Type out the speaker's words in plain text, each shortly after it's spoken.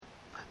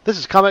This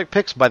is Comic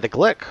Picks by the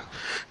Glick.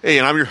 Hey,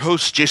 and I'm your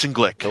host, Jason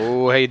Glick.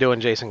 Oh, how you doing,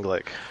 Jason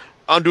Glick?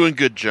 I'm doing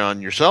good,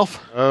 John.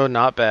 Yourself? Oh,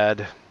 not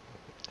bad.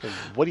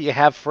 What do you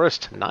have for us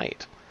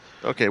tonight?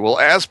 Okay, well,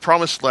 as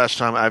promised last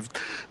time, I've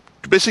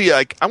basically,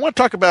 I want to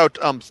talk about,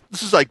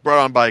 this is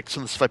brought on by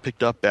some of the stuff I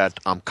picked up at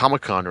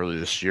Comic-Con earlier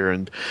this year,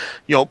 and,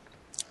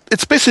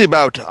 it's basically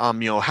about,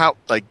 how,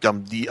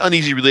 the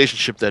uneasy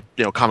relationship that,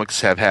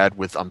 comics have had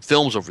with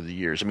films over the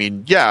years. I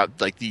mean, yeah,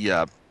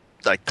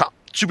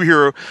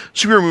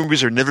 superhero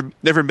movies are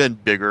never been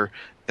bigger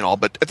and all,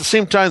 but at the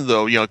same time,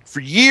 though, for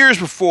years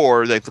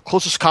before, the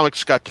closest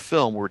comics got to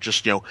film were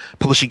just,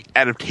 publishing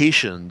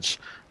adaptations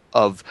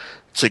of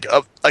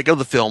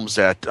the films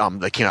that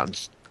came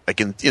out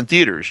in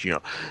theaters,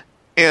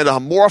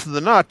 and more often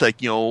than not,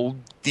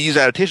 these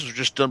adaptations were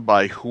just done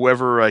by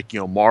whoever,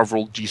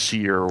 Marvel,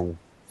 DC,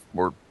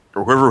 or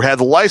whoever had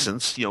the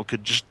license,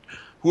 could just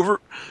whoever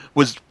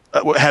was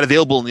had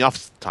available in the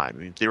office at the time.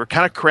 I mean, they were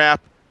kind of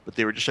crap, but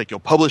they were just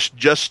published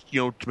just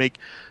to make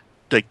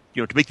to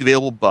make the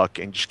available buck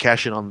and just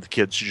cash in on the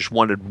kids who just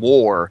wanted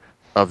more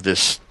of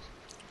this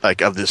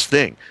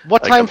thing.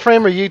 What time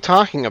frame are you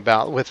talking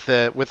about with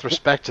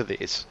respect to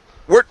these?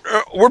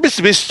 We're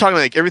basically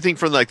talking everything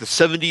from the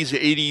 70s,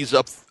 80s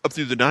up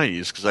through the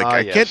 90s, because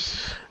I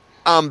yes.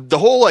 can't the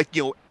whole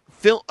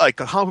film, a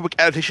comic book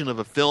adaptation of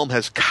a film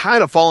has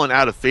kind of fallen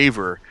out of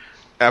favor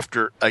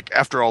after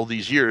all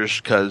these years,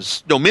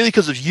 because mainly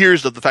because of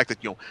years of the fact that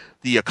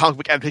the comic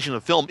book adaptation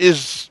of film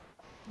is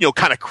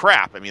kind of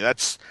crap. I mean,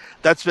 that's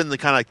been the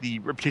kind of the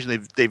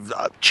reputation they've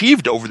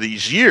achieved over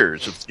these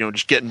years of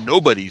just getting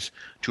nobodies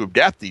to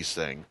adapt these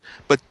things.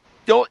 But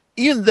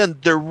even then,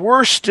 there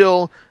were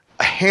still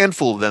a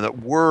handful of them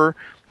that were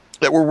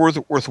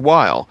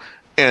worthwhile,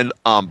 and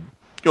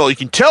you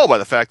can tell by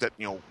the fact that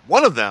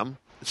one of them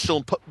is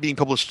still being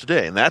published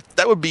today, and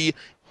that would be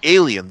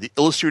Alien, the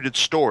illustrated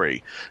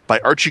story by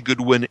Archie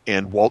Goodwin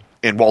and Walt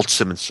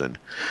Simonson.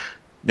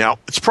 Now,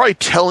 it's probably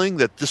telling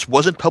that this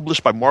wasn't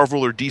published by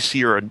Marvel or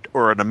DC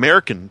or an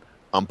American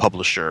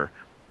publisher.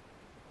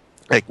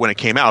 When it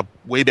came out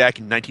way back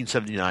in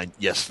 1979,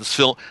 yes, this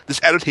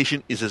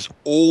adaptation is as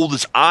old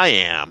as I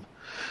am,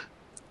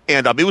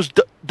 and it was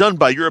done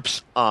by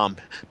Europe's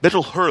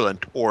Metal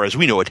Hurlant, or as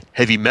we know it,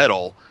 Heavy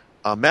Metal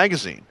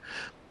magazine,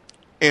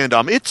 and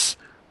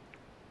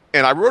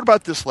and I wrote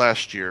about this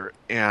last year,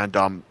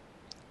 and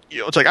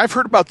it's I've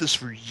heard about this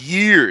for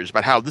years,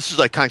 about how this is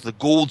kind of the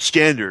gold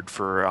standard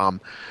for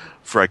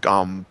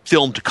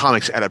film to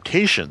comics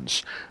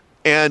adaptations.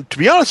 And to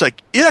be honest,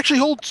 it actually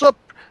holds up.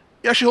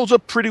 It actually holds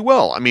up pretty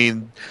well. I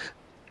mean,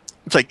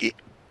 it's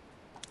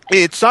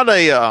it's not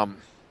an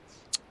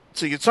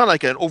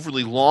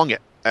overly long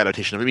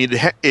adaptation. I mean,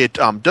 it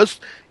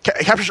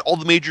captures all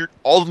the major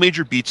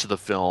beats of the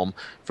film,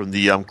 from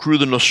the crew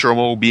of the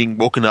Nostromo being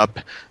woken up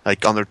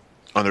on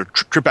their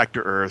trip back to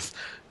Earth.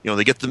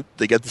 They get the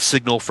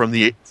signal from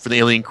the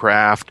alien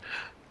craft.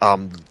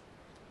 One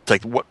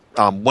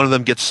of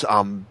them gets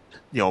attacked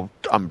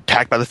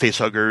by the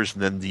facehuggers,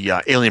 and then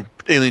the alien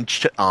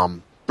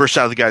bursts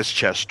out of the guy's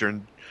chest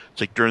during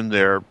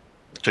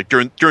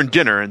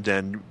dinner, and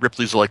then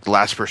Ripley's the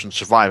last person to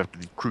survive after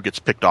the crew gets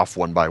picked off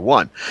one by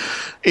one.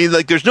 And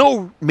there's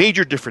no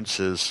major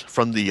differences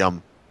from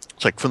the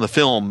from the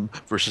film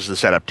versus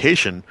this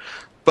adaptation,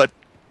 but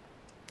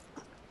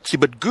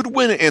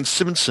Goodwin and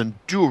Simonson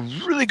do a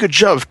really good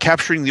job of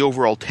capturing the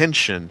overall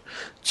tension,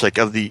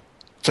 of the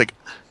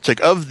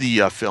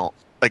film,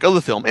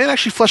 and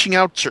actually fleshing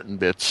out certain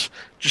bits,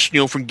 just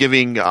from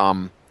giving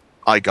Parker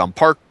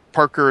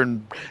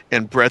and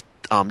Brett,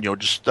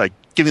 just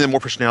giving them more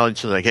personality,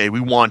 so hey, we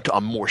want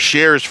more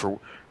shares for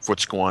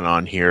what's going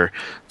on here.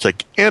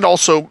 And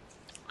also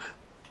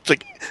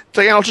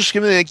I'll just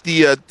give them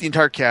the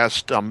entire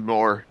cast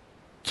more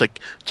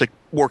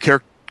more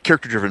character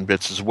driven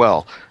bits as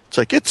well.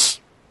 It's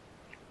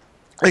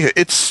I don't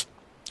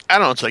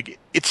know.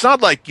 It's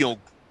not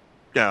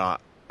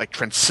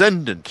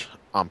transcendent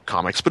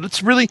comics, but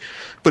it's really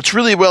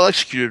well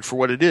executed for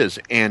what it is.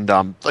 And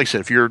like I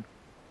said, if you're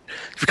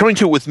coming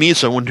to it with me,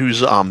 someone who's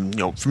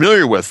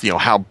familiar with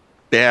how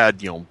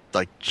bad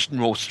just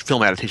most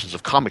film adaptations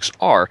of comics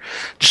are,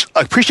 just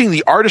appreciating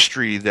the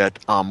artistry that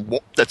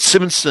that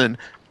Simonson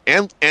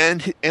and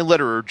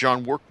letterer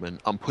John Workman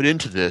put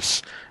into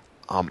this.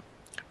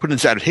 Put in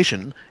this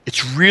adaptation,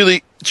 it's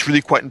really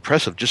quite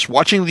impressive. Just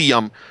watching the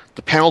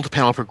panel to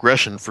panel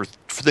progression for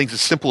things as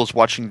simple as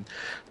watching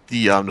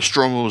the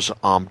Nostromo's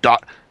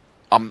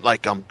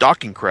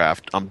docking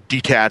craft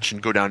detach and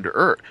go down to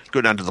Earth,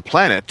 go down to the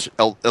planet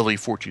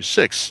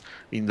LE-426. I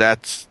mean,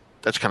 that's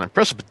kind of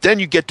impressive. But then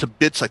you get to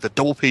bits like the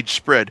double page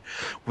spread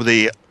where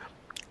the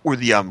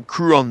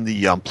crew on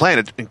the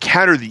planet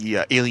encounter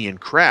the alien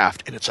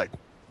craft, and it's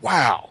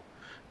wow,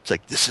 it's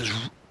this is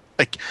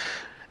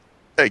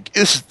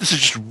this is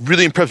just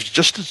really impressive.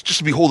 Just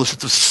to behold the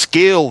sense of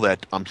scale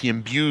that he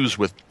imbues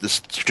with this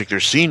particular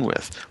scene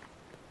with.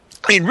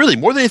 I mean, really,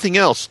 more than anything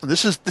else,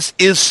 this is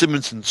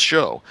Simonson's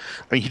show.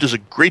 I mean, he does a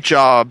great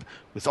job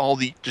with all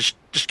the just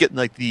getting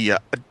the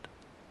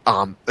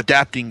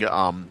adapting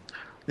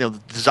the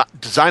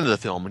design of the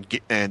film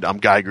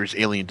and Geiger's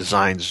alien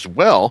designs as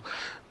well,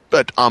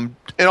 but and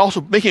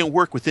also making it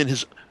work within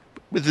his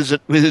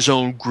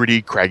own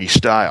gritty, craggy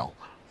style.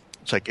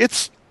 It's like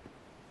it's.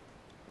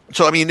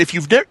 So I mean, if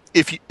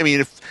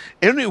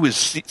anyone who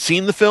has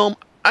seen the film,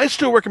 I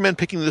still recommend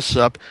picking this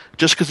up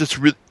just because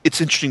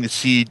it's interesting to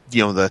see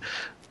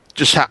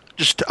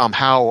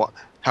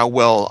how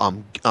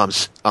well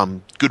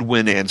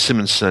Goodwin and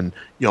Simonson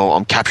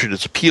captured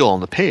its appeal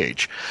on the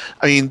page.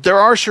 I mean, there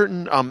are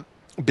certain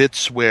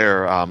bits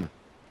where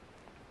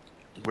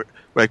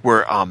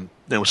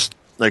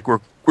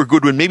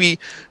Goodwin maybe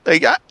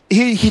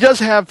he does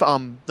have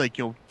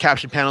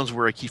caption panels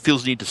where he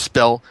feels the need to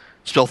spell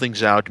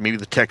things out. Maybe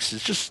the text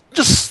is just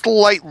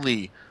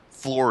slightly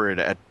florid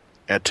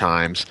at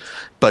times,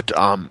 but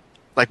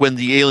like when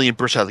the alien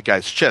bursts out of the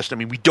guy's chest, I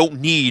mean, we don't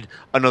need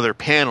another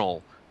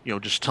panel,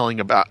 just telling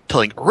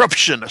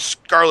eruption, a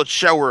scarlet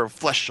shower of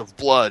flesh of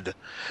blood.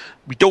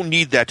 We don't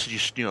need that to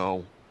just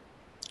to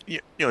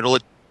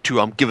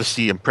give us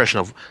the impression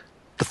of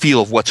the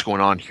feel of what's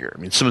going on here. I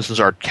mean, Simonson's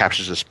art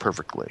captures this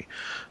perfectly.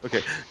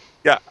 Okay,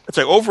 yeah, it's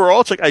like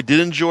overall, it's like I did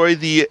enjoy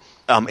the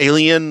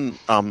Alien,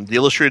 the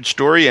illustrated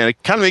story, and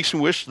it kind of makes me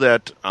wish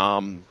that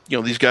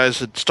these guys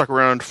had stuck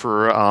around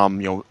for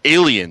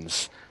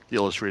Aliens, the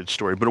illustrated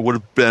story, but it would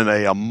have been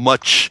a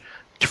much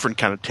different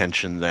kind of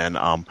tension than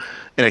an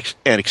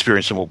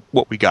experience than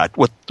what we got,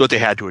 what they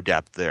had to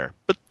adapt there.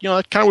 But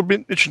it kind of would be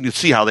interesting to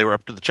see how they were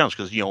up to the challenge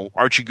because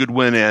Archie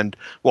Goodwin and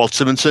Walt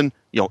Simonson,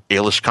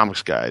 A-list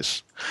comics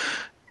guys.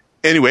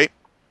 Anyway,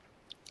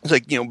 it's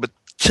like but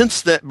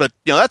since that, but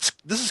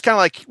this is kind of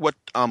like what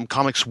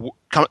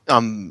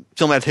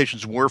film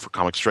adaptations were for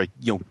comics for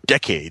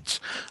decades,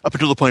 up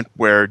until the point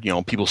where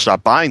people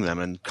stopped buying them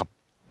and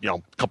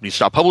companies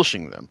stopped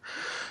publishing them.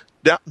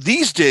 Now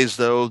these days,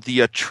 though,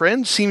 the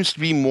trend seems to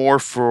be more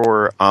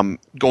for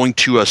going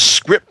to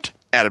script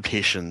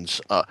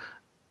adaptations,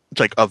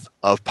 of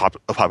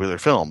popular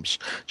films.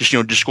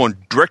 Just going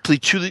directly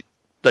to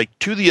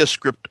the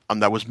script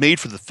that was made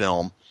for the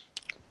film.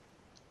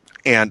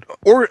 And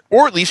or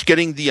at least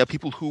getting the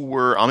people who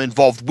were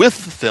involved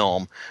with the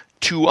film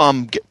to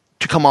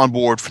come on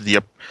board for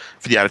the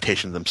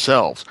adaptation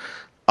themselves.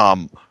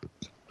 Let's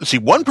see,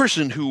 one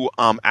person who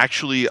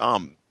actually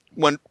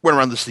went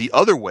around this the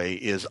other way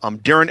is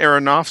Darren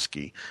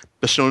Aronofsky,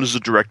 best known as the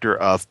director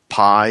of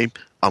Pi,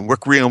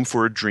 Requiem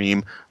for a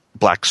Dream,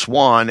 Black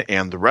Swan,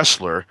 and The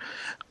Wrestler.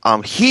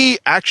 He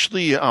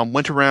actually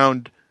went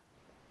around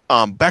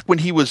back when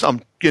he was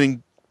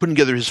putting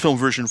together his film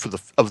version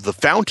of The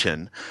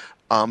Fountain.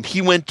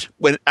 He went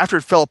after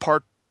it fell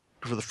apart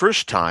for the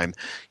first time.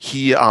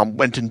 He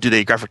went and did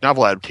a graphic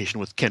novel adaptation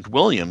with Kent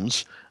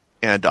Williams,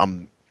 and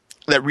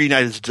that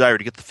reunited his desire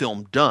to get the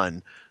film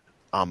done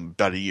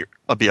about a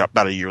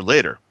year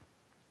later.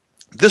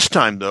 This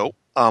time, though,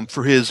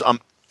 for his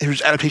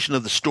adaptation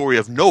of the story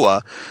of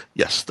Noah,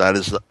 yes, that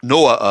is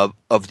Noah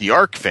of the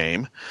Ark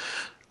fame.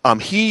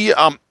 He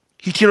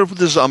teamed up with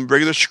his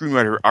regular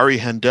screenwriter Ari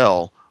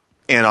Handel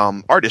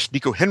and artist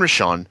Nico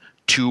Henrichon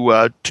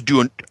to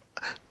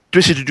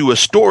do a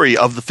story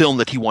of the film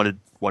that he wanted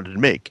to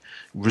make.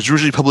 It was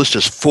originally published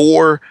as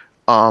 4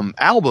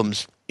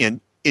 albums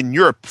in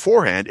Europe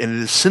beforehand, and it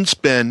has since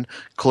been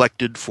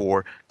collected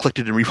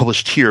and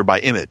republished here by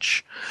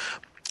Image.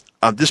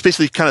 This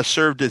basically kind of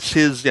served as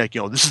his,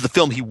 this is the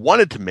film he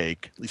wanted to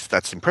make. At least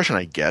that's the impression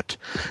I get.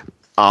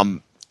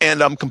 And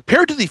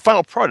compared to the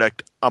final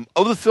product,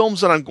 of the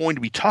films that I'm going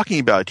to be talking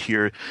about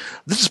here,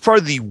 this is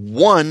probably the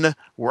one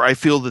where I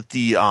feel that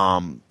the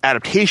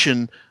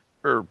adaptation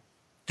or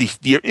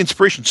the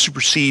inspiration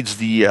supersedes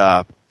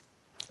the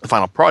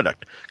final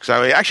product. Because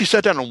I actually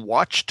sat down and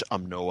watched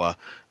Noah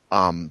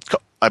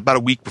about a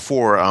week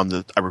before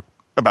about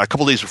a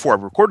couple days before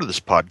I recorded this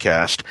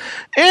podcast,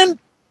 and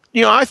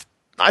I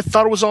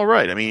thought it was all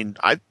right. I mean,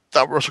 I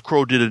thought Russell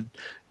Crowe did an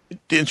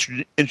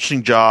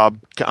interesting job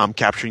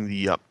capturing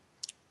the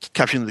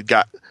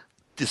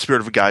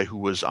spirit of a guy who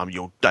was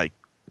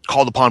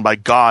called upon by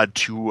God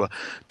to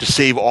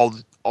save all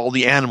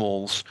the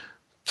animals.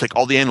 It's like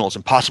all the animals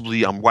and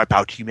possibly wipe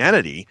out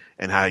humanity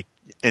and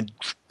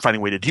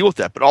finding a way to deal with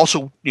that. But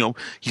also,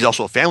 he's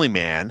also a family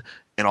man,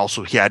 and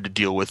also he had to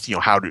deal with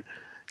how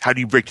do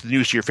you break the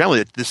news to your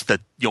family that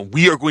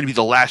we are going to be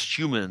the last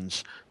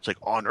humans. It's like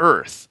on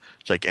Earth.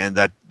 It's like and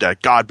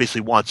that God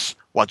basically wants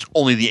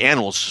only the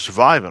animals to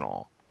survive and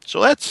all. So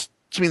that's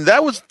some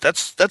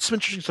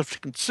interesting stuff to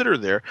consider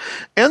there.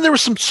 And there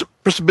was some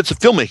bits of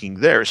filmmaking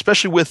there,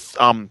 especially with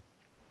the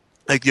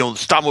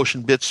stop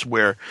motion bits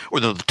or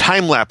the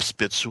time lapse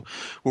bits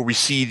where we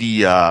see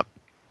the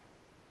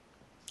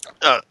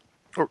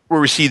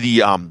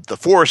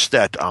forest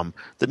that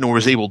Noah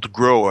is able to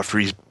grow after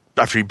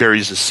he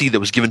buries the seed that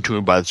was given to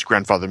him by his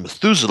grandfather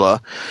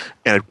Methuselah,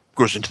 and it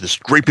grows into this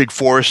great big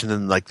forest, and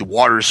then the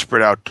water is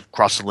spread out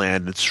across the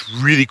land. It's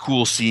really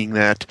cool seeing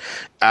that.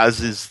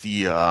 As is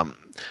the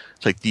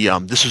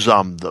this is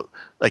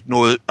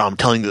Noah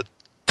telling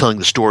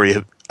the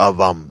story of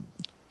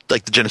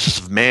like the genesis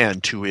of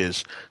man to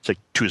his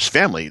to his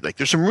family. Like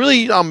there's some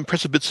really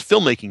impressive bits of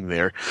filmmaking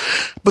there,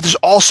 but there's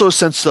also a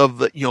sense of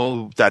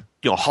that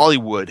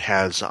Hollywood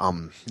has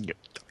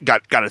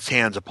got its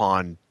hands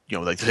upon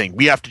like saying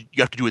you have to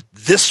do it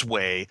this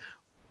way,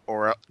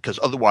 or because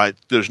otherwise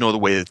there's no other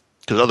way,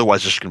 because otherwise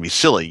it's just going to be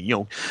silly.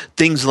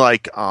 Things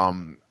like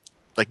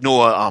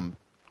Noah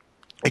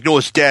like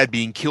Noah's dad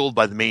being killed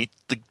by the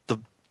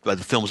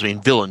film's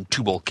main villain,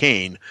 Tubal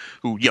Cain,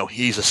 who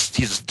he's a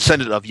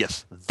descendant of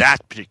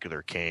that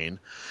particular Cain,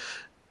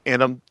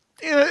 and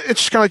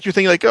it's just kind of like you're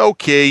thinking like,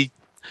 okay,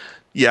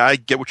 yeah, I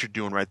get what you're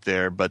doing right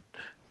there, but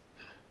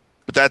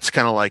that's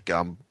kind of like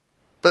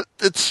but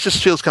it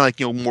just feels kind of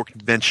like more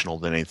conventional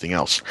than anything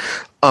else.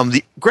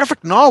 The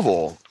graphic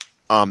novel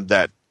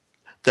that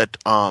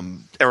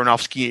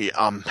Aronofsky,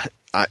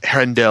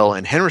 Herndell,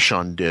 and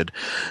Henderson did,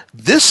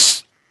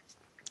 this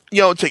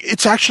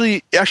it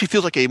actually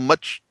feels like a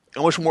much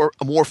more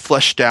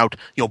fleshed out,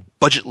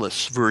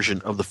 budgetless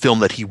version of the film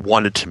that he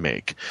wanted to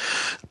make.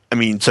 I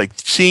mean, it's like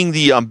seeing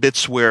the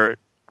bits where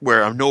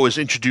Noah is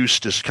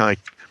introduced as kind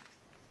of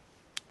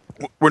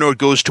where Noah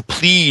goes to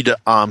plead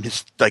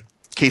his like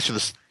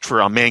case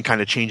for mankind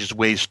to change his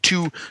ways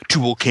to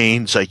Tubal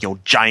Cain. It's like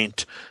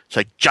giant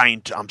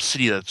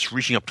city that's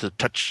reaching up to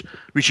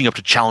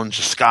challenge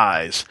the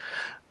skies,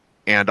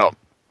 and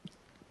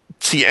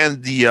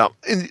and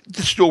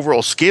this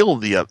overall scale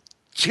of the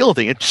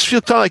thing, it just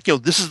feels kind of like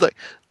this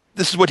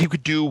is what he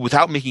could do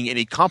without making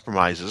any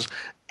compromises,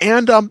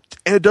 and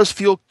it does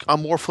feel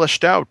more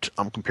fleshed out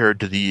compared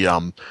to the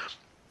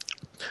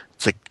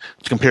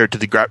compared to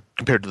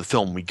the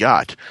film we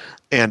got,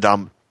 and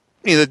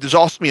there's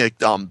also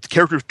the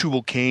character of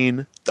Tubal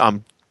Cain.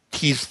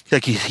 He's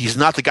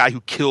not the guy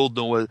who killed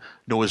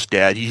Noah's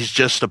dad. He's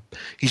just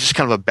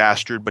kind of a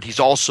bastard, but he's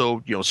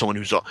also someone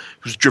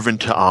who's driven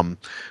to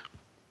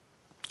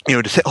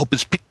to help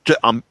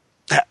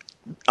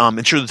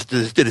ensure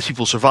that his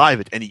people survive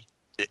at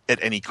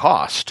any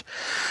cost.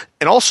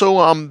 And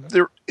also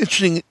there are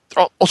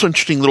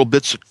interesting little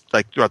bits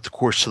like throughout the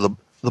course of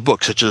the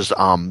book, such as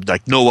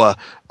like Noah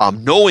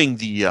knowing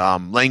the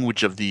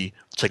language of the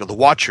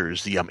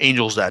Watchers, the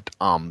angels that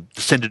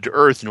descended to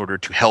Earth in order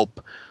to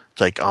help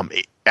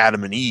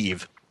Adam and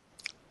Eve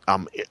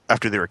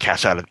after they were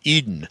cast out of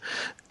Eden,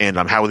 and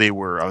how they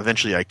were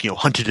eventually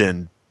hunted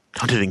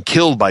and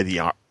killed by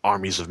the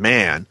armies of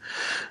man.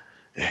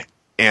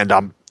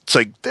 And it's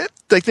like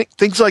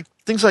things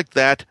like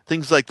that,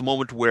 things like the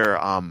moment where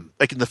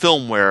like in the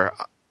film where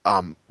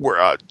one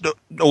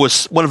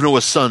of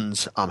Noah's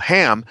sons,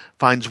 Ham,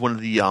 finds one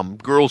of the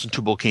girls in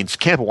Tubal Cain's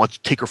camp and wants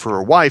to take her for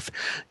her wife.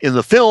 In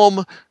the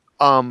film,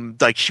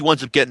 she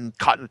winds up getting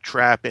caught in a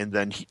trap, and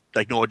then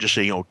Noah just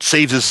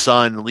saves his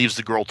son and leaves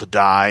the girl to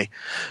die.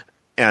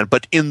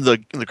 But in the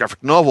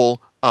graphic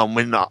novel,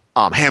 when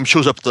Ham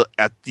shows up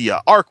at the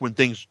ark when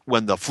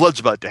the flood's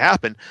about to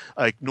happen,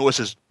 Noah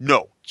says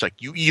no. It's like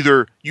you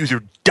either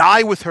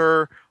die with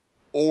her,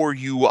 or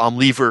you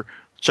leave her.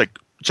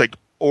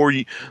 Or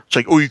you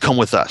come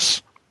with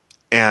us,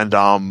 and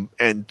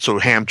so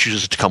Ham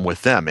chooses to come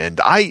with them. And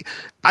I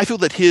feel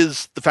that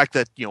the fact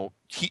that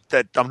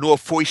Noah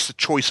foists the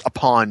choice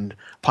upon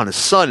his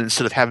son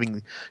instead of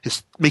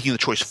making the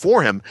choice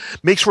for him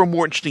makes for a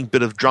more interesting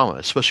bit of drama,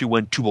 especially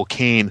when Tubal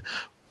Cain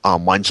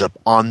winds up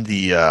on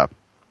the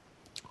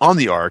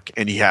ark,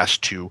 and he has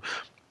to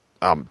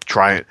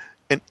try it,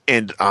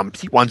 and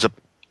he winds up,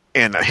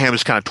 and Ham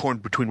is kind of torn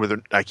between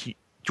whether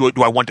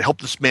do I want to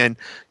help this man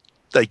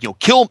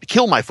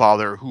kill my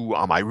father, who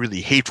I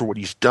really hate for what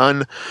he's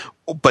done,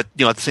 but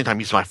at the same time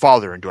he's my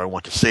father, and do I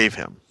want to save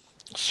him?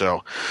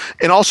 So,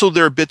 and also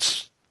there are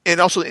bits, and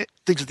also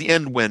things at the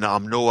end when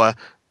Noah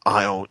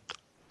has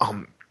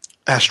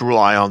to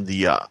rely on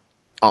the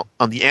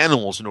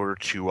animals in order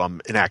to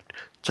enact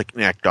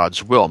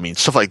God's will. I mean,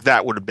 stuff like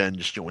that would have been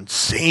just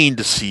insane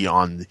to see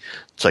in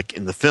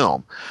the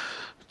film.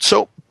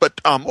 So,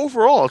 but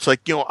overall,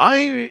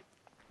 I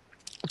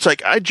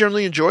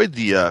generally enjoyed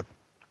the.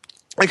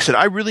 Like I said,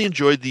 I really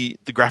enjoyed the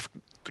graphic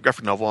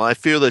novel, and I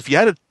feel that if you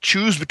had to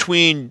choose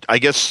between, I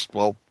guess,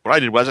 well, what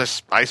I did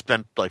was I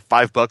spent like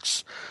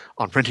 $5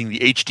 on printing the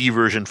HD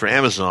version for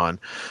Amazon.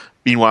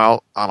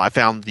 Meanwhile, I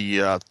found the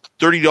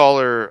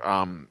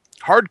 $30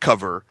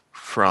 hardcover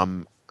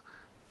from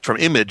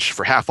Image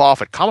for half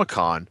off at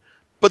Comic-Con.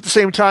 But at the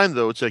same time,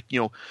 though, it's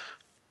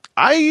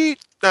I'd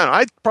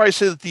probably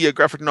say that the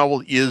graphic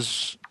novel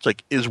is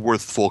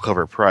worth full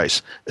cover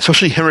price,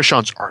 especially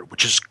Henderson's art,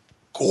 which is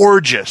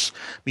gorgeous.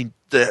 I mean,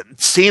 the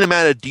insane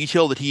amount of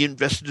detail that he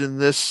invested in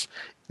this,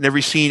 in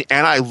every scene,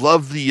 and I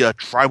love the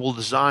tribal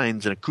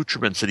designs and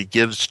accoutrements that he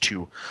gives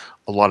to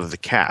a lot of the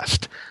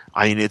cast.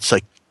 I mean, it's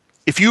like,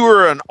 if you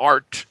were an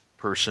art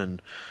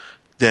person,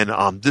 then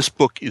this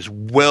book is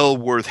well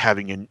worth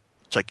having in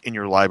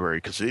your library,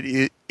 because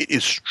it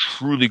is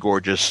truly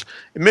gorgeous.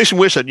 It makes me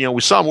wish that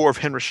we saw more of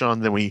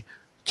Henderson than we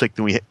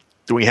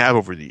have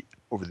over the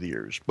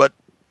years. But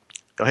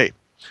hey,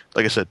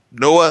 like I said,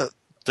 Noah.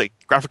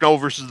 Graphic novel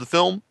versus the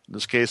film. In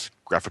this case,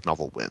 graphic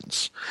novel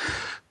wins.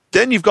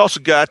 Then you've also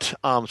got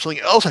something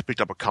else I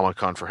picked up at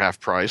Comic-Con for half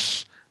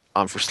price,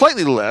 for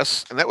slightly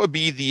less, and that would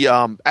be the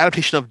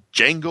adaptation of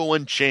Django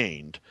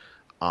Unchained.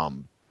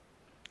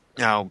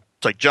 Now,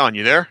 it's like, John,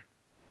 you there?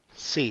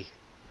 See,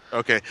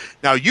 Okay.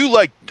 Now, you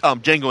like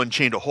Django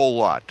Unchained a whole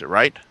lot,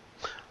 right?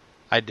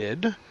 I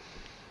did.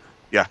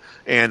 Yeah,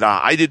 and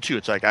I did too.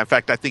 It's like, in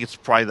fact, I think it's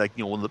probably like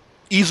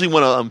easily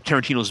one of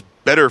Tarantino's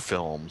better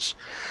films.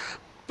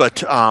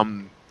 But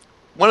one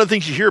of the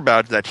things you hear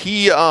about is that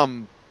he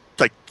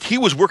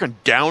was working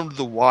down to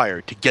the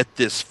wire to get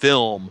this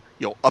film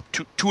up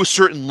to a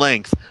certain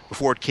length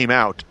before it came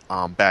out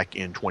back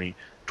in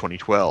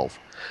 2012,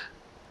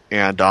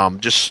 and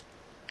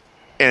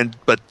and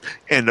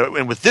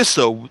with this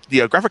though,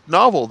 the graphic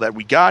novel that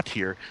we got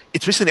here,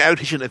 it's basically an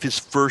adaptation of his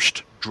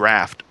first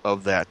draft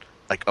of that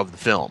of the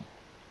film.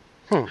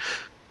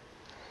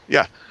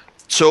 Yeah,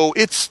 so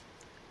I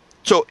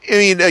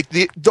mean, like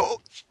the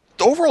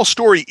overall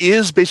story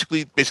is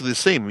basically the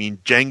same. I mean,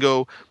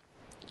 Django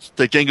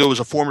is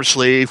a former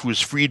slave who was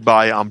freed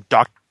by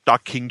Doc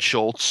King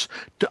Schultz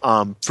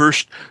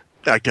first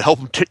to help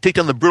him take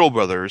down the Brittle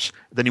brothers.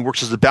 Then he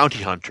works as a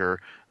bounty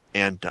hunter,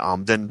 and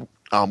then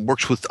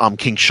works with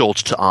King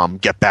Schultz to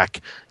get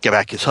back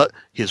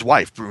his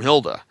wife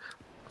Broomhilda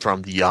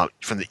from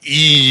the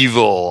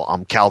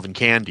evil Calvin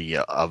Candy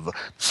of the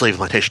Slave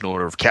Plantation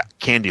Order of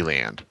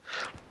Candyland.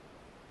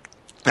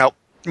 Now,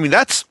 I mean,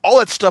 that's all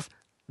that stuff.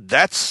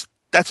 That's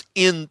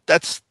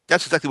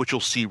exactly what you'll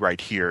see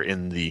right here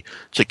in the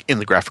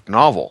graphic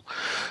novel.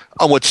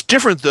 What's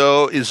different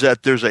though is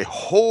that there's a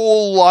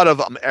whole lot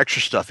of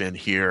extra stuff in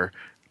here.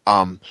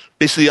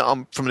 Basically,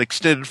 from an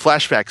extended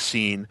flashback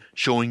scene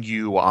showing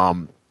you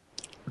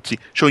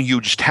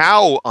just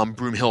how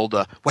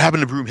Broomhilda, what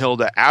happened to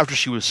Broomhilda after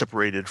she was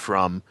separated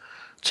from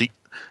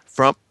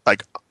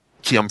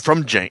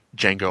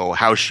Django,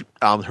 how she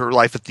her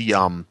life at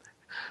the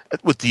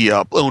with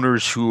the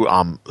owners who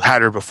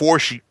had her before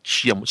she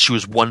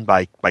was won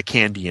by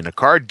Candy in a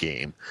card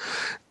game,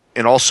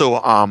 and also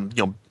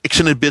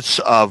extended bits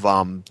of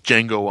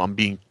Django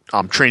being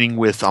training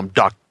with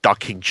Doc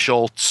King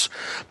Schultz.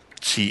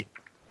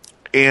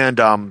 And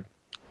other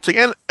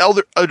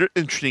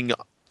interesting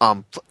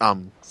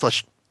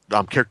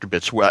character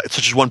bits,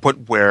 such as one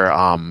point where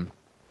like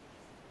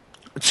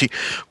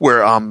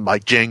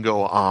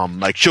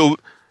Django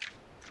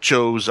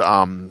shows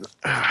let's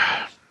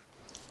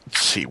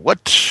see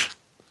what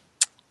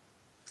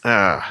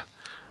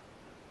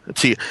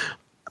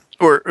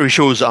or he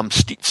shows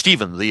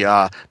Stephen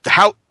the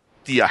house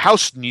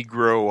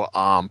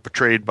Negro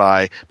portrayed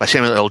by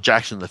Samuel L.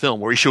 Jackson in the film,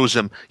 where he shows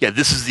him,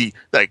 this is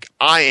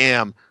I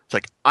am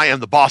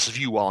the boss of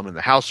you while I'm in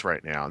the house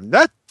right now, and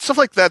that stuff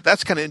like that.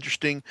 That's kind of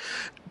interesting.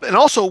 And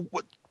also,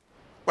 what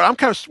I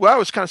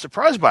was kind of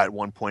surprised by at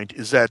one point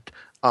is that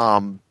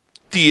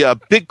the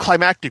big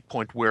climactic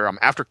point where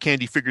after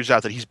Candy figures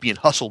out that he's being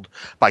hustled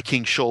by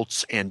King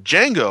Schultz and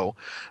Django,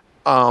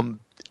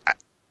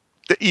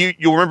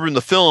 you'll remember in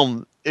the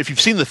film, if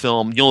you've seen the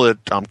film, you'll know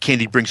that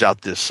Candy brings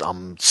out this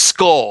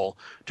skull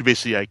to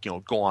basically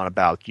go on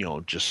about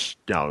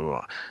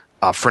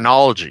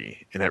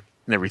phrenology and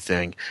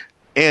everything,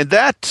 and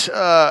that's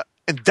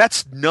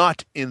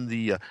not in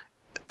the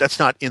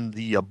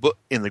book,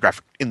 in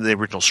the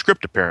original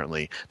script.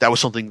 Apparently, that was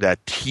something that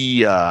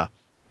he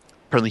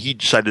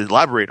decided to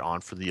elaborate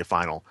on for the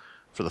final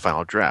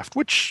draft,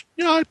 which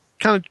kind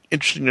of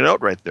interesting to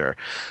note right there.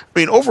 I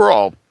mean,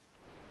 overall,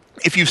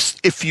 if you've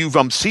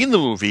seen the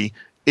movie,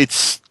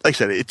 it's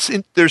like I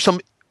said, there's some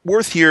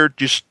worth here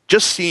just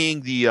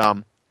seeing the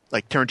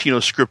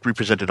Tarantino's script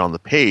represented on the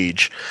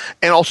page,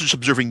 and also just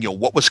observing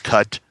what was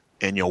cut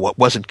and what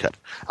wasn't cut.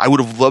 I would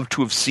have loved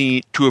to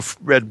have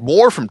read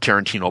more from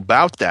Tarantino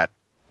about that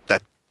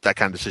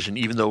kind of decision,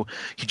 even though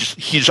he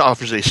just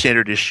offers a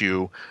standard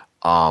issue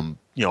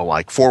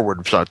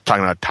forward,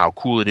 talking about how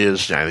cool it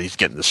is. He's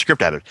getting the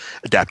script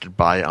adapted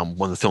by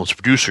one of the film's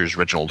producers,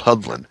 Reginald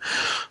Hudlin.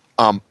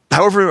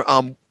 However,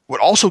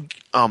 what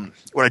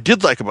I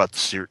did like about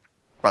the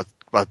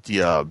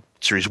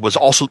series was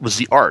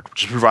the art,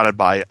 which was provided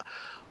by a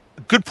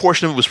good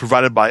portion of it was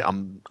provided by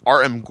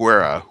R.M.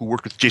 Guerra, who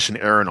worked with Jason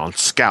Aaron on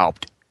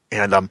Scalped,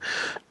 and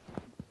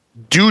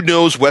dude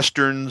knows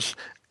westerns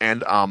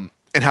and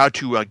how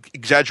to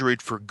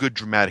exaggerate for good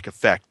dramatic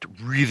effect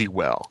really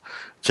well.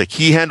 It's like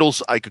he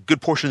handles a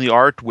good portion of the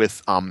art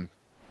with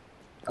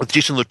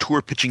Jason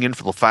Latour pitching in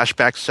for the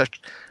flashback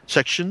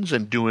sections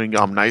and doing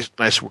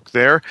nice work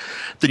there.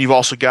 Then you've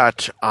also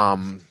got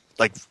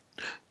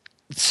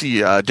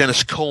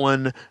Dennis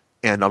Cohen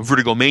and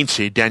Vertigo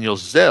mainstay Daniel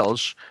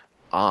Zelj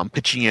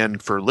pitching in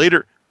for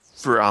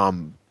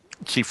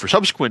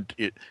subsequent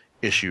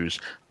issues.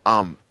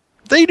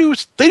 They do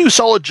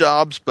solid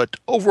jobs, but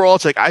overall,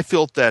 it's I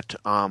felt that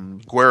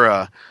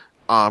Guerra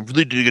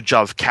really did a good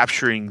job of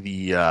capturing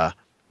the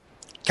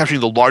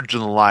larger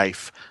than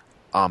life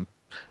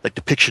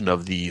depiction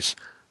of these.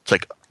 It's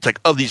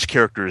of these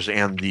characters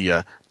and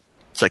the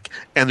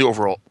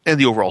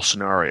overall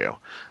scenario.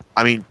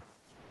 I mean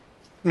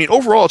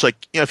overall, it's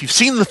if you've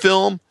seen the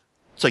film,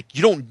 it's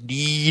you don't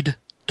need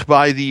to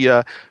buy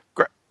the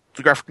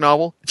the graphic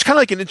novel. It's kind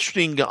of like an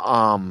interesting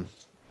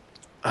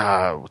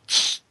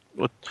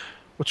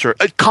what's her?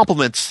 It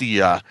complements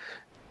the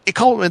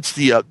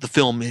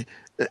film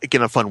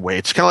in a fun way.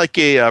 It's kind of like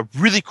a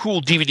really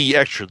cool DVD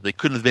extra that they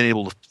couldn't have been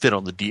able to fit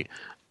on the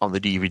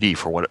DVD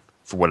for what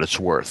it's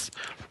worth.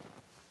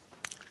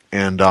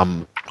 And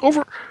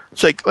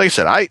it's like I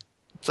said, I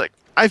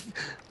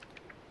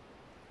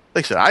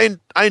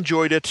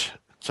enjoyed it.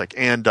 It's like,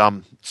 and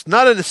it's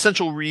not an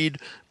essential read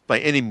by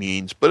any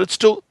means, but it's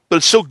still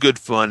good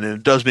fun, and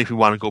it does make me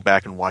want to go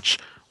back and watch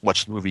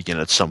the movie again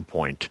at some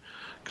point.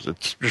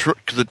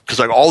 Because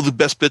like all the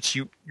best bits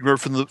you remember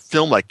from the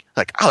film, like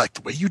I like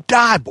the way you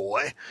die,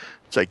 boy.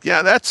 It's like,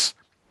 yeah, that's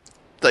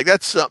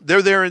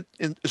they're there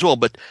in as well.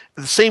 But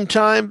at the same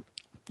time,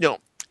 as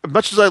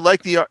much as I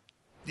like the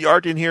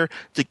art in here,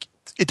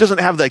 it doesn't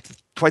have like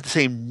quite the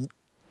same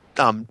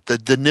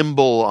the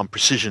nimble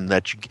precision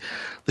that you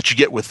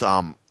get with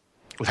how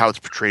it's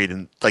portrayed,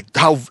 and like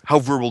how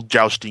verbal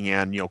jousting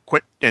and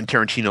Quentin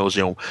Tarantino's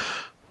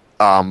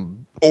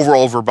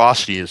overall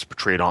verbosity is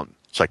portrayed on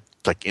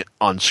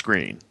on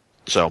screen.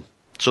 So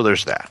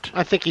there's that.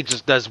 I think he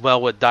just does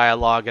well with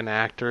dialogue and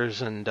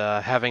actors and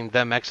having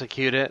them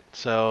execute it.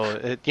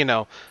 So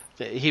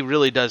he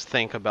really does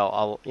think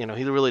about he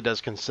really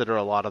does consider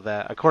a lot of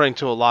that. According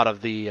to a lot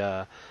of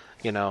the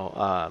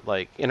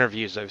like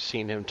interviews I've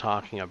seen him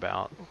talking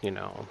about,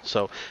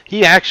 so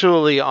he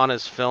actually on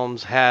his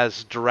films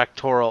has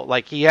directorial,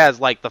 like he has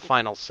like the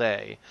final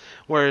say,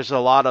 whereas a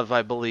lot of,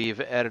 I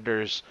believe,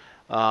 editors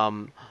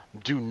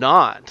do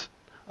not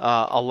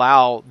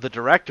allow the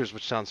directors,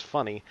 which sounds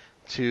funny,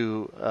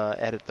 to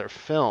edit their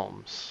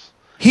films.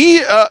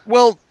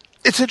 Well,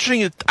 it's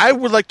interesting. I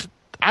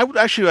would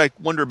actually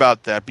wonder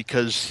about that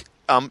because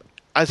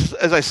as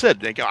I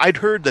said, I'd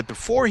heard that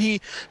before the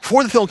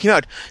film came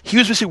out, he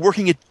was basically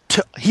working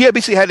he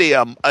basically had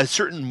a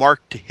certain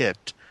mark to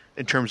hit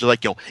in terms of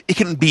it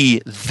can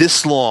be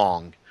this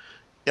long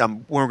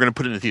when we're going to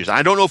put it in the theaters.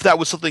 I don't know if that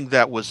was something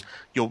that was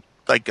if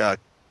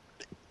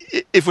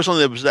it was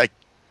something that was like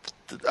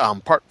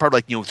part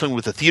of something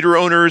with the theater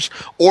owners,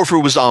 or if it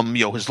was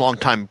his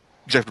longtime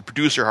executive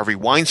producer Harvey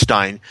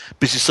Weinstein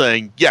basically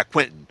saying, yeah,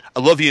 Quentin,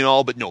 I love you and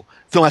all, but no,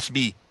 film has to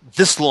be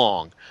this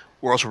long,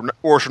 or else we're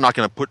not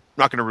going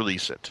to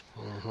release it.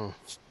 Mm-hmm.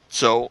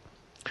 So,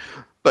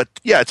 but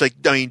yeah, it's like,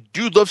 I mean,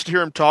 dude loves to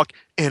hear him talk,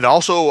 and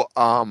also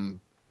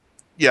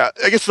yeah,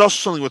 I guess it's also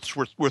something that's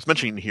worth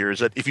mentioning here is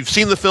that if you've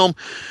seen the film,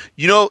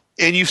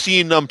 and you've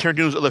seen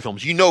Tarantino's other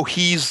films,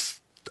 he's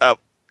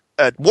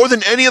more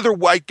than any other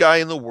white guy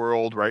in the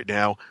world right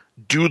now,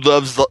 dude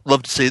loves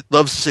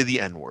to say the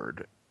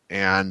N-word,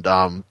 and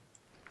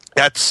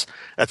that's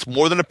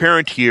more than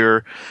apparent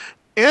here.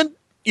 And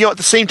at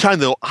the same time,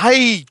 though,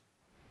 it's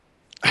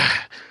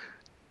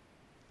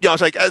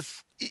like I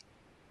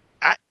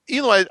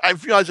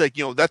realize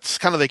that's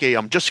kind of like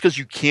a just because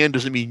you can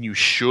doesn't mean you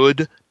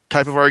should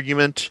type of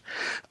argument.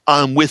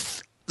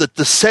 With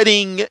the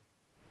setting,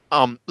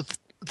 the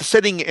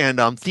setting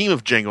and theme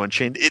of Django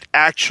Unchained, it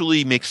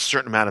actually makes a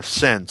certain amount of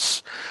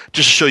sense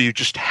just to show you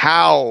just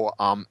how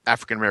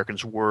African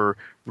Americans were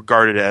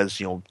regarded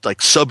as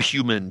like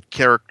subhuman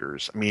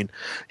characters. I mean,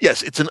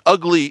 yes, it's an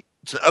ugly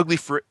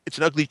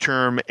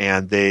term,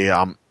 and they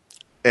and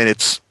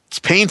it's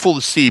painful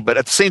to see, but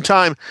at the same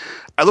time,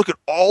 I look at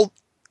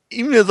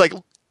even as like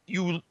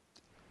you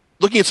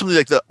looking at something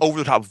like the over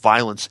the top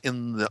violence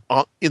in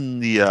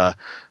the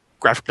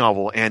graphic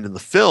novel and in the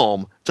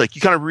film. It's like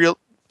you kind of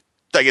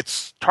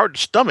it's hard to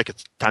stomach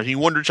at times. You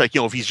wonder,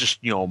 if he's just,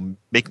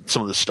 making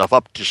some of this stuff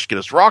up to just get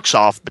his rocks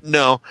off. But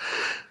no,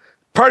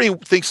 part of me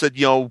thinks that,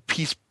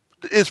 peace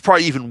is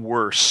probably even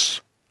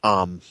worse.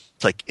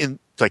 Back in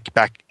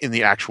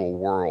the actual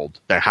world,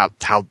 how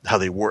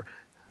they were,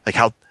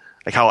 how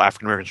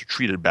African Americans were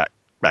treated back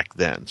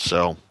then.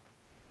 So,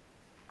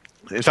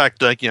 in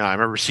fact, I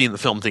remember seeing the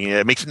film thinking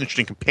it makes an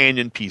interesting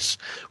companion piece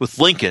with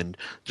Lincoln,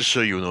 just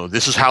so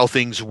this is how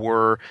things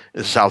were,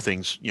 this is how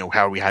things,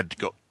 how we had to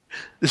go.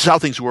 This is how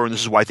things were, and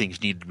this is why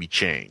things needed to be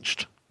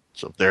changed.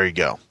 So there you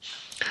go.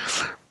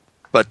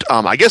 But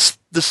I guess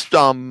this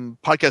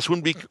podcast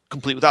wouldn't be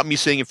complete without me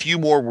saying a few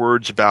more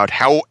words about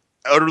how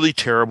utterly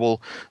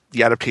terrible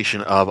the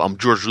adaptation of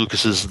George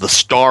Lucas's The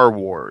Star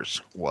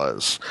Wars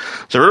was.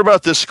 So I read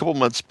about this a couple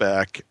months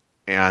back,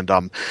 and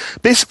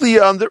basically,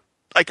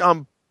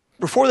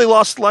 before they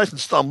lost the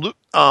license,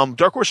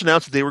 Dark Horse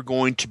announced that they were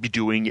going to be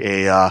doing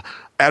a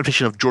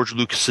adaptation of George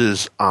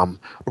Lucas's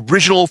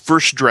original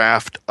first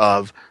draft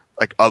of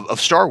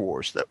Star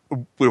Wars that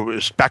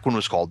was back when it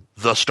was called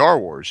The Star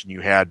Wars, and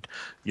you had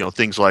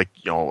things like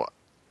Anakin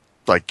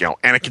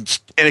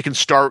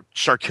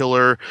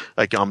Starkiller,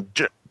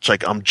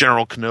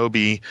 General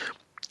Kenobi.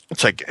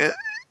 It's like and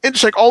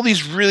just like all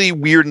these really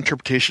weird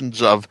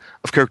interpretations of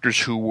characters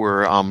who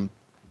were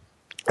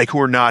who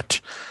were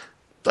not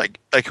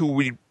who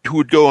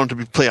would go on to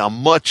play on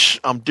much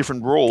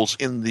different roles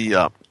in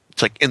the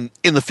in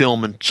the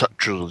film and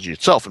trilogy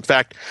itself. In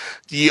fact,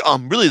 the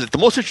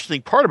most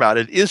interesting part about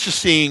it is just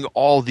seeing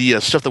all the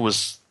stuff that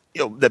was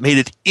that made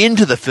it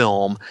into the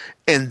film,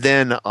 and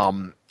then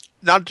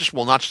not just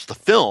the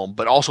film,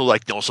 but also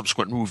like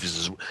subsequent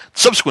movies,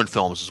 subsequent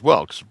films as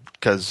well.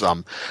 Because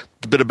the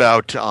bit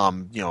about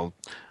one of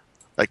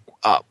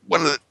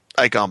the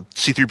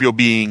C-3PO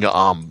being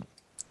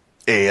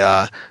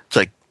it's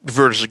like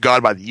revered as a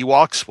god by the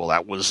Ewoks. Well,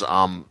 that was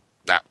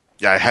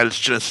it had its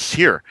genesis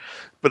here.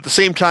 But at the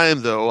same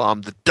time, though,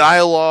 the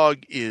dialogue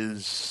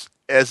is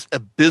as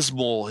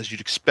abysmal as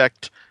you'd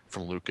expect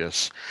from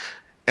Lucas,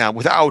 and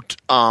without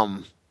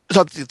the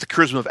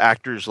charisma of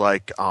actors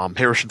like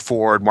Harrison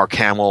Ford, Mark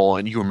Hamill,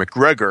 and Ewan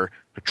McGregor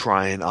to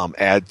try and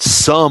add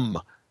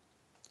some,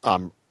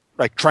 trying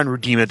to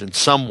redeem it in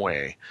some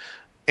way.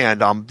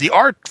 And the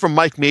art from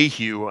Mike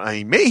Mayhew,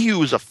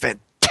 Mayhew is a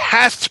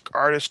fantastic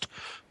artist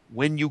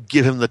when you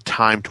give him the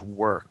time to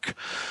work.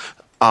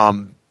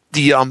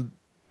 The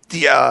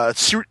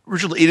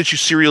original 8-issue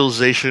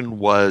serialization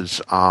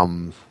was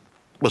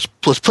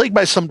plagued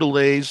by some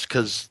delays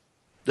because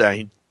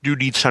he do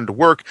needs time to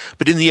work.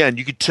 But in the end,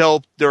 you could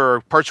tell there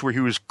are parts where he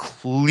was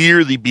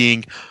clearly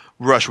being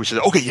rushed. We said,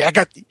 "Okay, you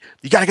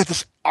gotta get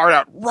this art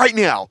out right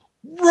now."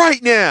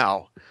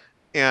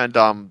 And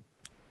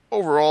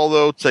overall,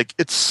 though, it's like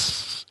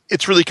it's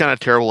really kind of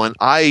terrible. And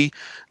I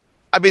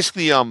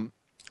basically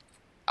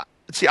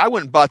I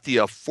went and bought the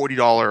 $40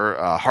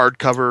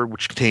 hardcover,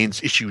 which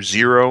contains issue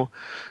 0,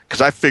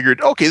 because I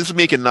figured, okay, this would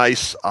make a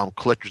nice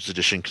collector's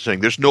edition,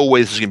 considering there's no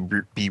way this is going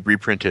to be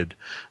reprinted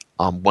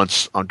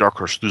once Dark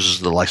Horse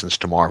loses the license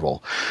to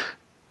Marvel.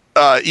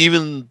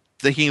 Even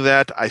thinking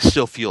that, I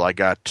still feel I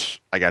got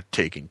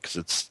taken, because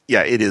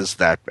it is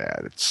that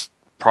bad. It's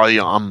probably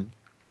in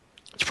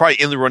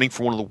the running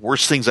for one of the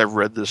worst things I've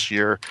read this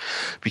year,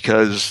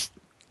 because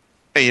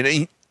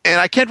and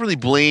I can't really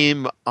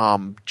blame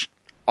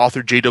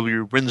author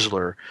J.W.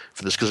 Rinsler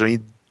for this, because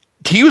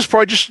he was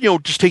probably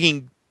just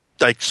taking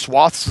like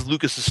swaths of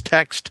Lucas's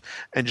text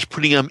and just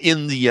putting them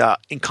in the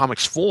in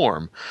comics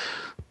form.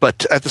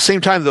 But at the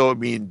same time, though,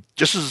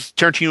 just as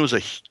Tarantino is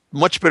a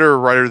much better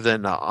writer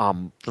than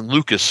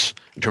Lucas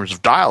in terms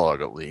of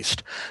dialogue, at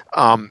least,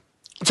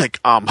 it's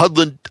like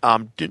Hudlin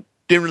didn't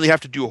really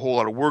have to do a whole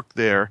lot of work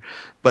there.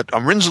 But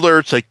Rinsler,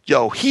 it's like,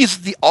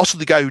 he's also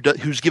the guy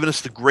who's given us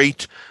the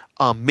great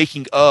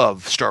making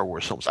of Star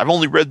Wars films. I've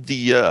only read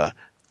the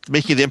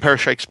Making of the Empire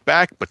Strikes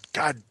Back, but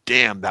god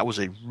damn, that was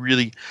a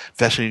really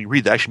fascinating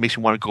read. That actually makes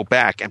me want to go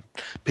back and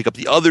pick up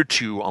the other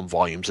 2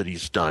 volumes that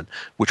he's done,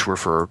 which were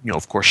for,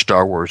 of course,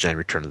 Star Wars and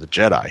Return of the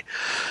Jedi.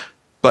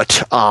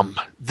 But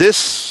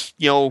this,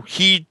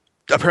 he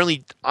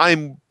apparently,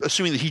 I'm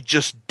assuming that he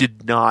just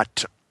did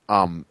not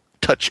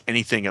touch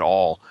anything at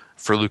all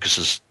for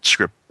Lucas's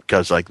script,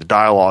 because like the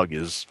dialogue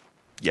is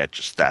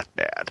just that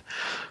bad.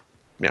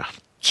 Yeah.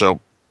 So,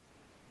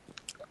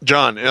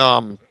 John,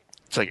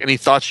 it's like, any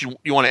thoughts you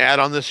want to add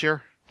on this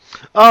here?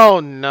 Oh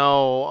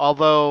no!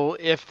 Although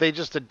if they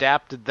just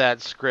adapted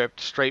that script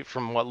straight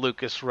from what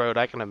Lucas wrote,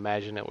 I can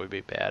imagine it would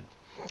be bad.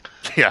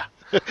 Yeah.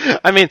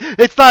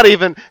 It's not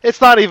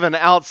even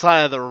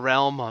outside of the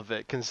realm of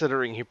it,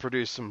 considering he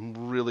produced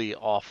some really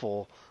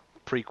awful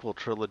prequel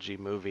trilogy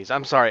movies.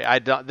 I'm sorry,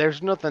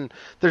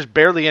 there's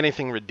barely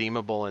anything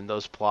redeemable in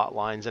those plot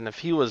lines, and if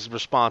he was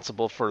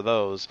responsible for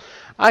those,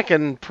 I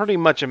can pretty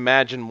much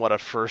imagine what a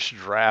first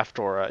draft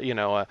or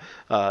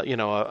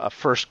a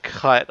first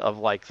cut of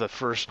like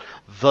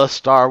the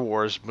Star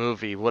Wars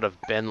movie would have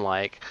been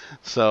like.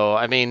 So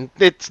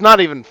it's not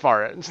even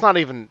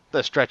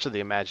the stretch of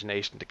the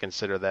imagination to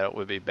consider that it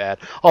would be bad.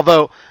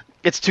 Although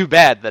it's too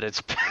bad that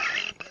it's bad.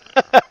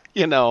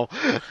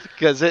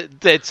 Because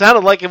it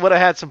sounded like it would have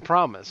had some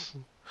promise.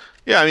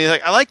 Yeah,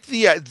 I like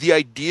the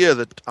idea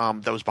that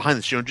that was behind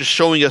this. Just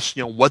showing us,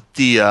 what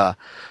the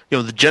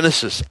the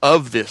genesis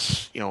of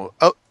this,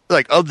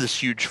 of this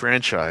huge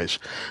franchise.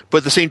 But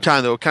at the same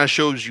time, though, it kind of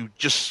shows you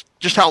just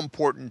how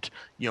important,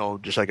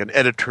 just like an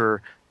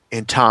editor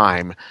in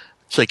time,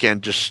 it's like,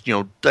 and just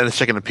that a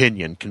second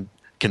opinion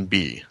can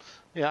be.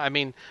 Yeah,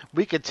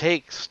 we could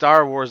take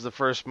Star Wars, the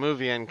first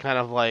movie, and kind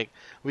of like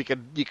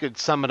you could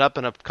sum it up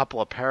in a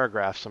couple of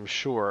paragraphs, I'm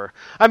sure.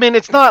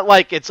 It's not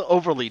like it's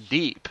overly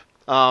deep.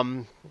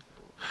 No,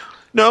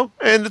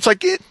 and it's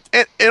like it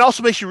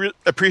also makes you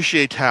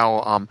appreciate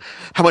how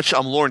much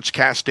Lawrence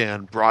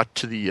Kasdan brought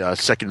to the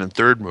second and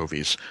third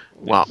movies,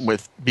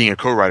 with being a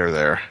co-writer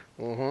there.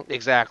 Mm-hmm,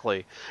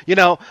 exactly.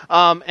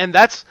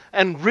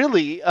 And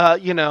really,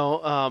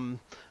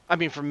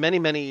 for many,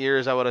 many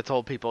years, I would have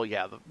told people,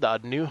 the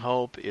New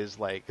Hope is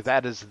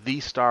that is the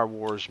Star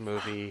Wars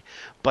movie.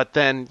 But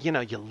then, you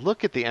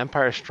look at The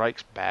Empire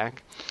Strikes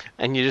Back,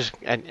 and you just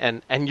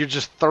and you're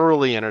just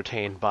thoroughly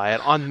entertained by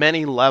it on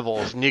many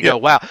levels, and you go,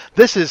 wow,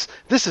 this is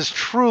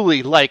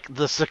truly like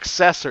the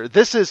successor.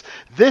 This is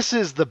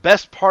the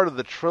best part of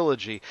the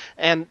trilogy.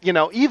 And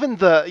even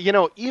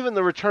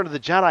the Return of the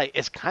Jedi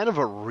is kind of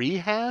a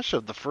rehash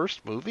of the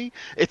first movie.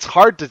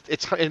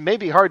 It may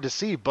be hard to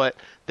see, but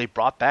they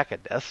brought back a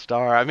Death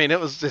Star.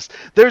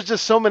 There's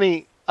just so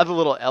many other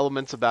little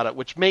elements about it,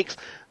 which makes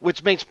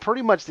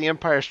pretty much The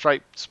Empire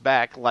Strikes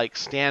Back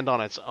stand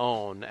on its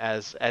own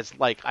as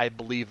I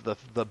believe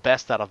the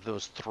best out of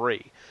those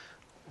 3.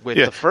 with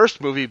Yeah. the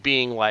first movie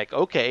being like,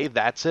 okay,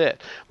 that's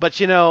it. But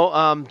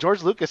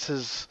George Lucas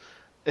is.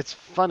 It's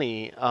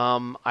funny.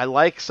 I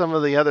like some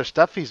of the other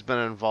stuff he's been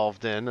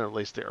involved in, or at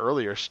least the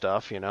earlier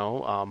stuff,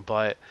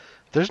 but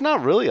there's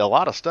not really a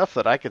lot of stuff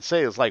that I could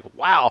say is like,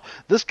 wow,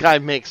 this guy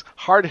makes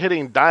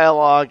hard-hitting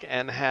dialogue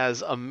and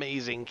has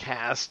amazing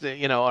cast,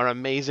 an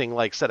amazing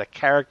like set of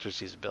characters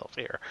he's built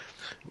here.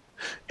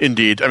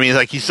 Indeed, I mean,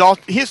 like he's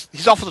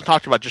often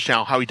talked about just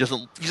how he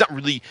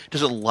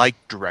doesn't like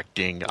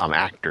directing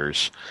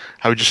actors,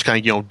 how he just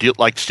kind of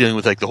likes dealing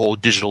with like the whole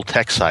digital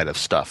tech side of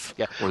stuff,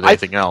 or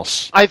anything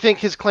else. I think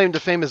his claim to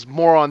fame is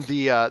more on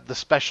the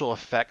special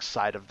effects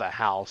side of the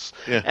house,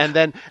 and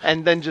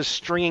then just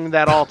stringing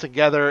that all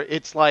together.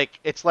 It's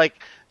like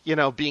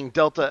being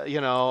dealt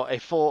a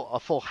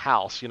full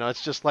house.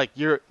 It's just like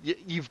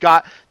you've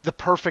got the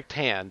perfect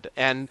hand,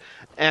 and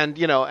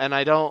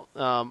I don't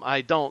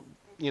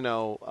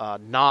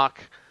knock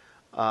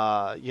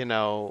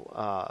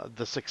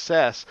the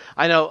success.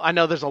 I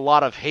know there's a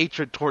lot of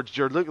hatred towards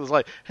George Lucas.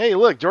 Like, hey,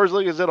 look, George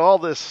Lucas did all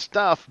this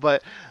stuff,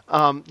 but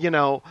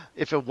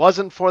if it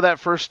wasn't for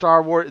that first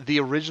Star Wars, the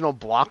original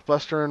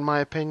blockbuster, in my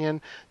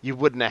opinion, you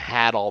wouldn't have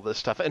had all this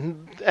stuff.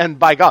 And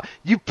by God,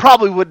 you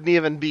probably wouldn't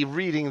even be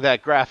reading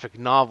that graphic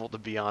novel, to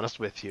be honest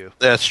with you.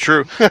 That's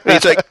true.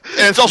 It's like,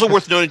 and it's also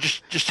worth noting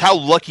just how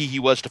lucky he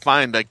was to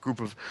find that group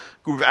of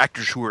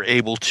actors who were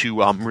able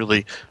to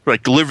really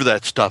deliver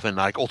that stuff and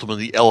like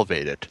ultimately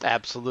elevate it.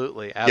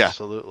 Absolutely. Yeah.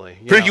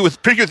 Pretty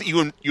good with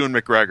Ewan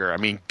McGregor. I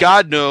mean,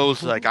 God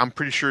knows, like I'm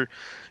pretty sure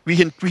we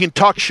can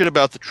talk shit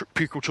about the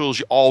prequel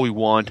trilogy all we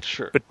want.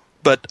 Sure.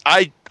 But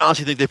I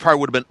honestly think they probably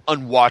would have been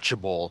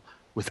unwatchable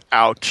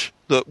without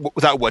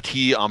what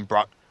he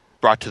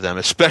brought to them,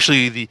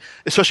 especially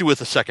with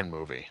the second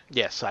movie.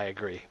 Yes, I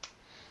agree.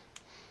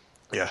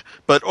 Yeah,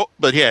 but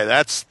yeah,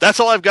 that's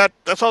all I've got.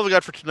 That's all I've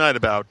got for tonight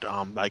about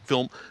like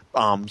film,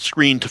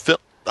 screen to film,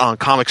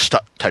 comics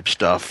type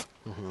stuff.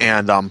 Mm-hmm.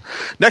 And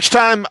next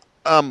time,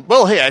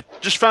 hey, I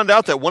just found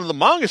out that one of the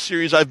manga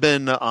series I've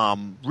been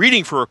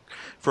reading for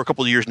a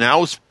couple of years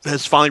now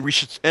has finally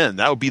reached its end.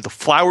 That would be The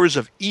Flowers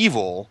of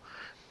Evil,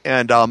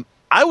 and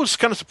I was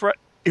kind of surprised.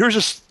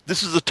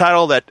 This is a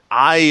title that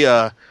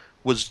I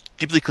was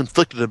deeply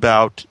conflicted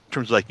about in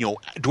terms of like,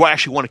 do I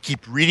actually want to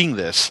keep reading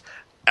this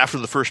after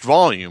the first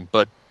volume?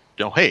 But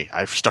hey,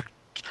 I've stuck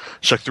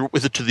through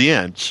with it to the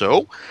end.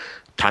 So,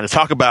 time to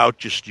talk about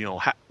just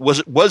was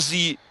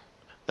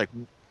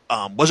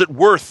it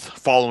worth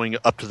following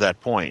up to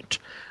that point?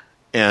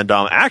 And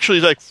actually,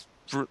 like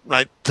for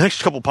the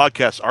next couple of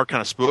podcasts are kind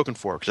of spoken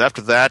for, because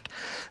after that,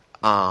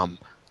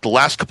 the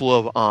last couple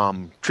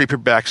of trade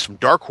paperbacks from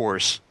Dark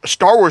Horse,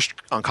 Star Wars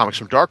comics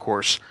from Dark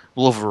Horse,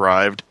 will have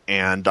arrived,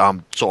 and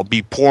so I'll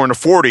be pouring a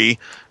 40.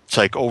 It's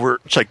like over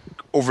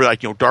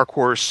Dark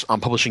Horse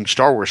publishing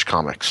Star Wars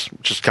comics,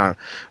 which kind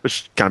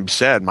of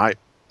sad in my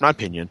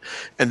opinion.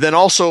 And then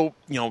also,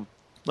 like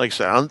I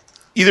said,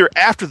 either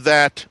after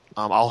that,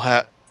 I'll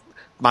have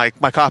my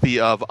copy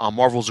of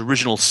Marvel's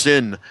Original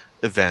Sin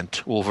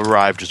event will have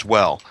arrived as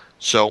well.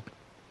 So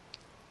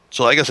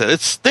like I said,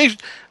 it's things.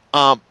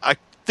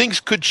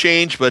 Things could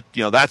change, but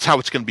that's how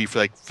it's going to be for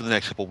the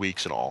next couple of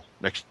weeks and all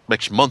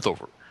next month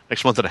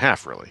and a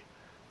half, really.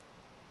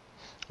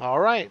 All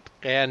right,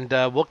 and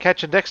we'll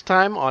catch you next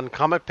time on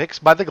Comic Picks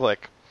by the Glick.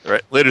 All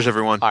right, laters,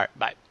 everyone. All right,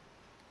 bye.